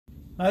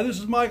Hi, this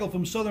is Michael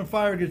from Southern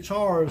Fire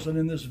Guitars, and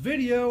in this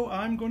video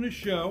I'm going to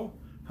show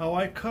how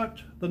I cut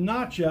the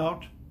notch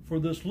out for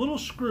this little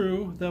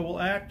screw that will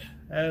act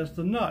as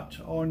the nut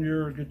on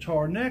your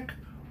guitar neck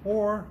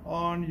or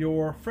on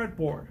your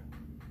fretboard.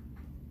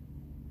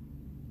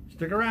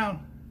 Stick around.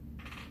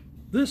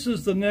 This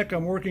is the neck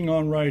I'm working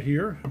on right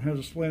here. It has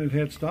a slanted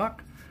headstock.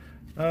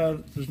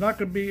 There's not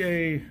going to be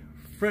a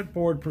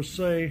fretboard per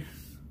se,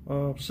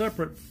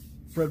 separate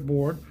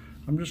fretboard.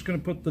 I'm just going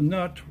to put the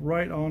nut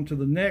right onto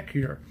the neck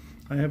here.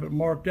 I have it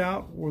marked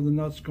out where the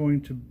nut's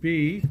going to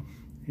be.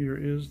 Here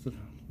is the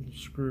little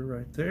screw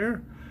right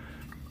there.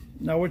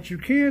 Now what you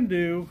can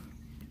do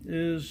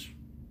is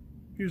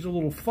use a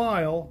little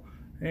file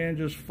and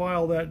just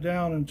file that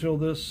down until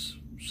this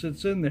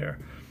sits in there.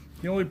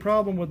 The only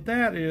problem with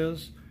that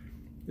is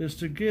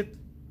to get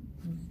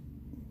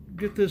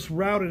this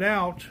routed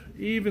out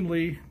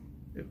evenly,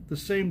 the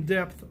same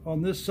depth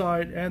on this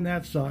side and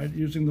that side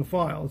using the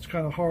file. It's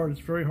kind of hard. It's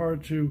very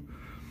hard to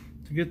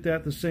get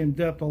that the same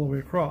depth all the way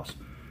across.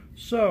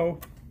 So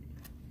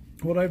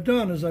what I've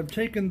done is I've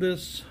taken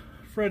this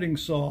fretting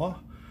saw.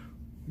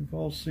 You've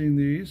all seen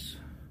these,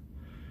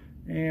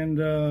 and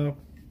it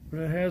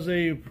has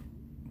a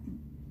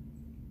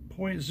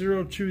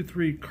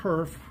 0.023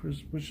 kerf,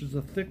 which is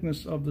the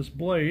thickness of this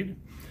blade,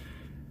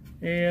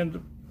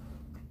 and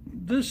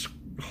this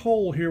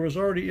hole here was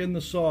already in the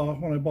saw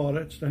when I bought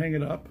it to hang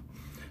it up.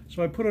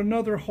 So I put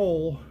another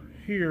hole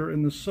here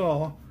in the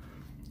saw,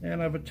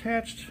 and I've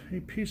attached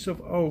a piece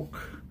of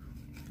oak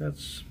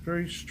that's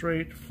very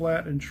straight,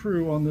 flat, and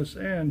true on this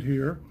end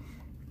here.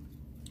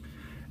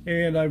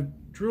 And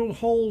I've drilled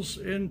holes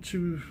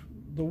into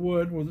the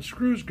wood where the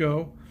screws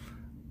go,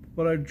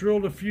 but I've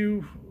drilled a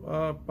few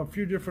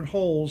different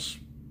holes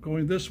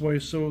going this way,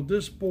 so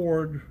this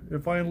board,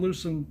 if I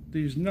loosen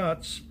these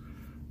nuts,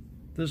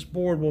 this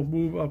board will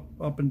move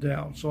up and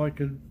down, so I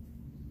can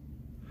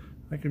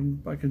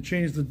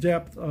change the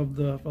depth of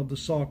the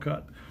saw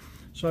cut.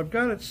 So I've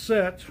got it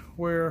set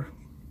where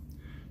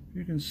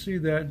you can see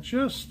that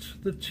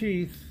just the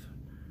teeth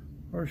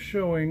are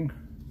showing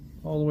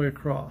all the way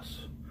across,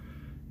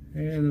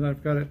 and then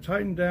I've got it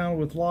tightened down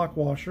with lock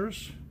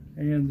washers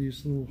and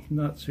these little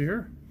nuts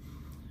here.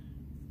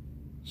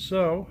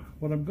 So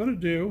what I'm going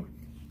to do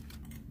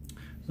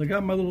is I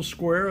got my little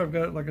square. I've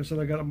got it, like I said,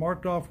 I got it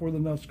marked off where the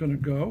nut's going to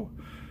go.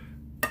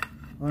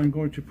 I'm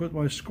going to put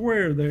my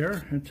square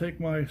there and take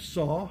my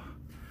saw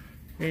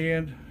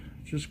and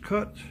just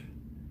cut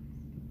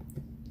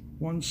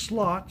one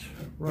slot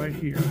right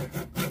here.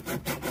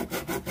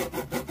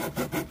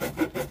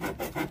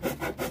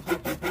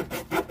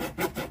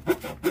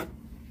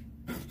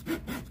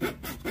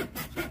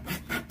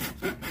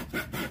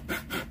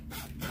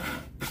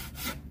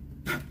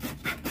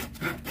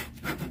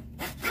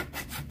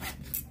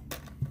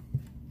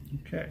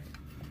 Okay.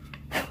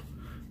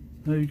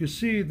 Now you can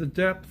see the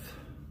depth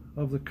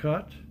of the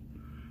cut,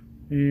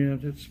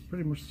 and it's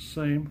pretty much the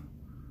same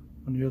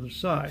on the other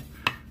side.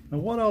 Now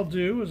what I'll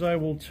do is I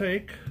will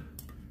take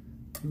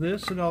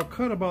this and I'll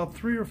cut about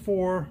 3 or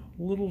 4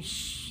 little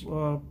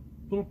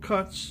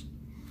cuts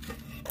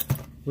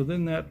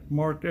within that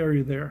marked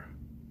area there.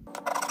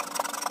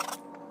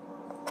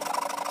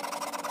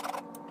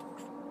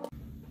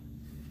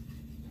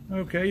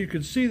 Okay, you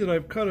can see that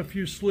I've cut a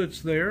few slits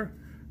there.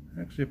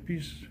 Actually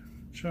a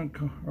chunk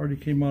already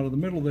came out of the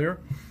middle there.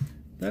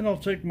 Then I'll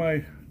take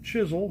my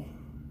chisel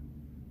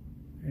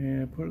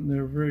and put it in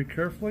there very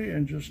carefully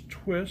and just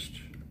twist.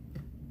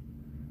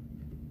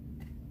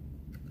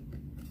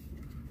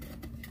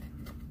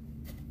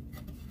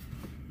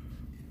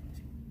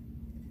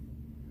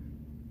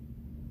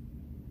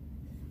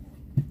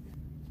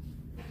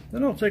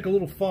 Then I'll take a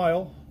little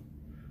file,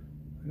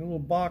 a little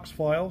box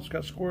file. It's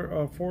got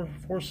square,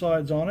 four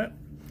sides on it,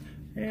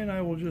 and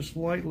I will just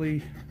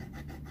lightly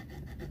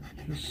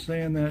just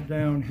sand that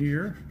down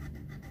here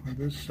on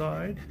this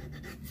side.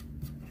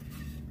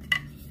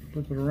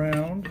 Flip it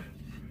around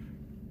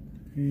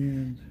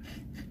and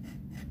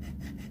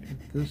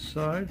get this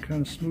side,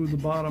 kind of smooth the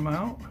bottom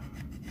out.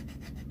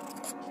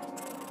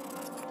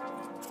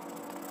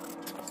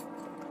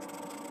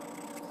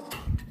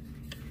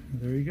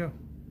 There you go.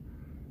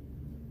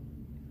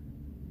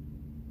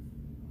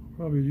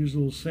 Probably use a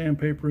little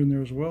sandpaper in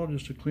there as well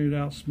just to clean it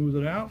out, smooth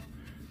it out,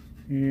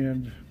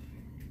 and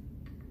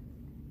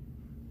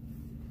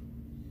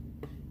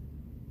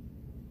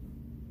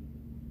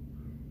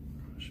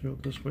show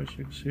it this way so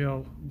you can see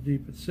how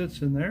deep it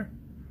sits in there.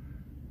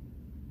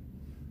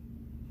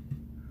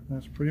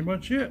 That's pretty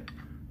much it.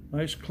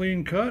 Nice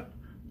clean cut,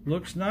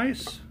 looks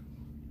nice,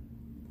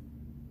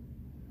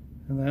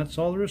 and that's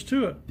all there is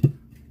to it.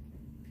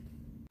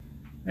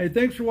 Hey,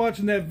 thanks for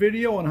watching that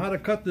video on how to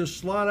cut this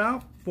slot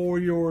out for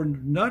your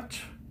nut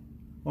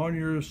on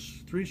your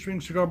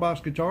 3-string cigar box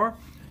guitar.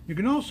 You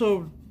can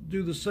also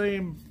do the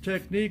same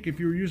technique if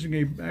you're using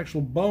an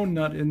actual bone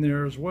nut in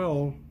there as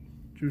well,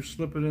 to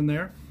slip it in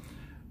there.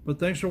 But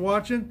thanks for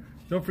watching.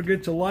 Don't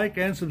forget to like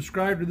and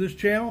subscribe to this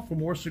channel for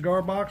more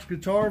cigar box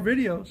guitar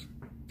videos.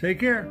 Take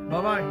care.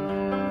 Bye-bye.